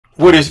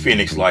What is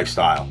Phoenix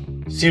Lifestyle?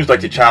 Seems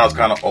like the channel's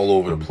kind of all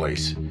over the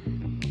place.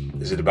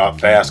 Is it about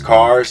fast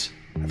cars?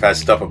 I've had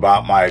stuff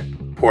about my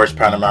Porsche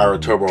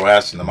Panamera Turbo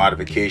S and the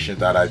modifications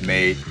that I've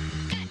made.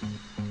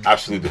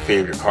 Absolutely the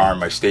favorite car in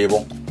my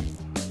stable.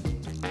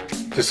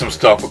 Just some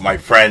stuff with my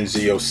friend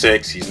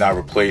Z06. He's now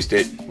replaced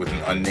it with an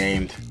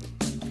unnamed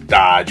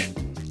Dodge.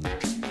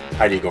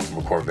 How do you go from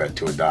a Corvette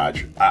to a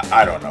Dodge?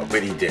 I don't know,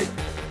 but he did.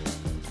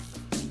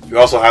 We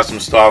also have some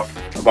stuff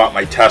about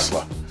my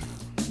Tesla,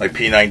 my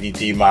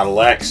P90D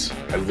Model X.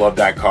 I love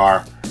that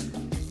car.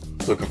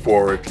 Looking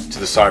forward to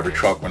the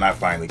Cybertruck when that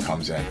finally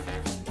comes in.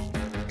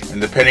 And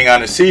depending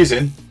on the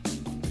season,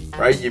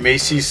 right, you may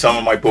see some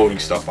of my boating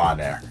stuff on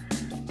there.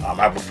 I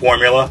have a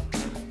Formula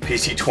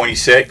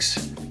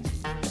PC26,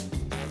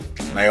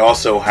 and I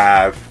also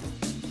have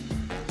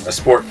a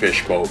sport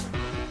fish boat,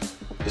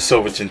 the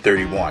Silverton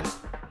 31.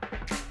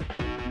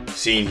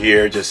 Seen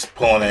here just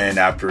pulling in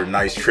after a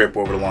nice trip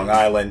over to Long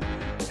Island,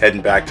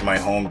 heading back to my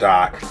home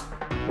dock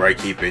where I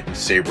keep it in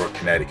Saybrook,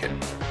 Connecticut.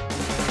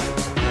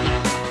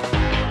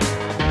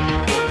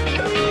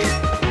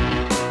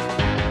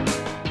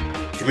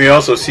 You may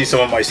also see some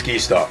of my ski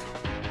stuff.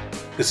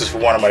 This is for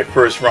one of my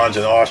first runs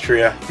in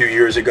Austria a few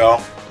years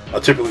ago. I'll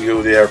typically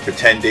go there for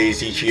 10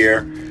 days each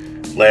year.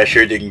 Last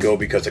year didn't go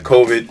because of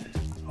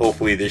COVID.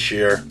 Hopefully this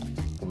year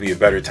will be a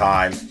better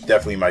time.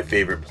 Definitely my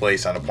favorite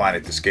place on the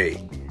planet to skate.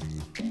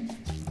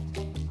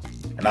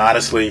 And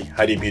honestly,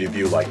 how do you beat a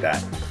view like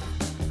that?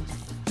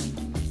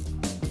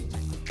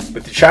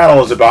 But the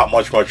channel is about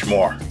much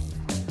more.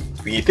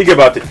 When you think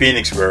about the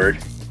phoenix bird,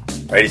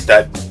 right, it's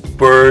that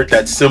bird,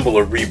 that symbol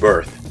of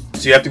rebirth.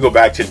 So you have to go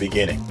back to the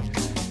beginning.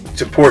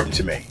 It's important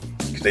to me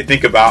because I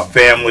think about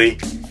family,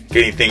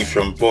 getting things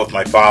from both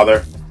my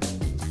father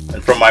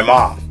and from my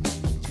mom.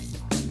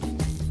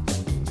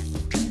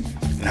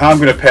 And how I'm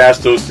going to pass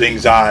those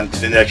things on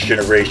to the next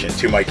generation,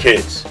 to my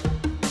kids.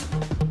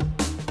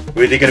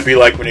 What are they going to be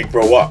like when they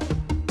grow up?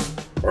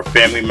 Or a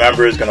family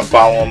member is going to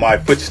follow in my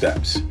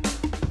footsteps?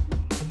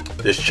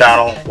 This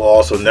channel will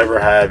also never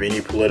have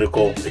any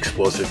political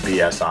explosive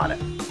BS on it.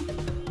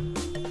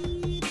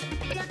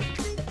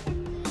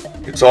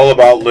 It's all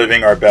about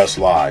living our best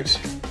lives.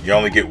 You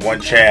only get one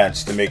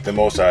chance to make the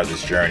most out of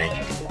this journey.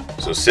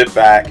 So sit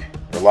back,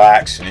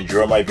 relax, and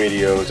enjoy my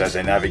videos as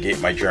I navigate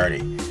my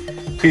journey.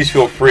 Please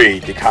feel free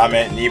to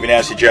comment and even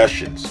ask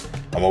suggestions.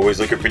 I'm always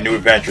looking for new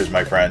adventures,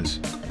 my friends.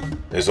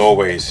 As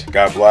always,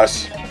 God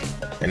bless,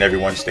 and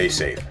everyone stay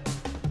safe.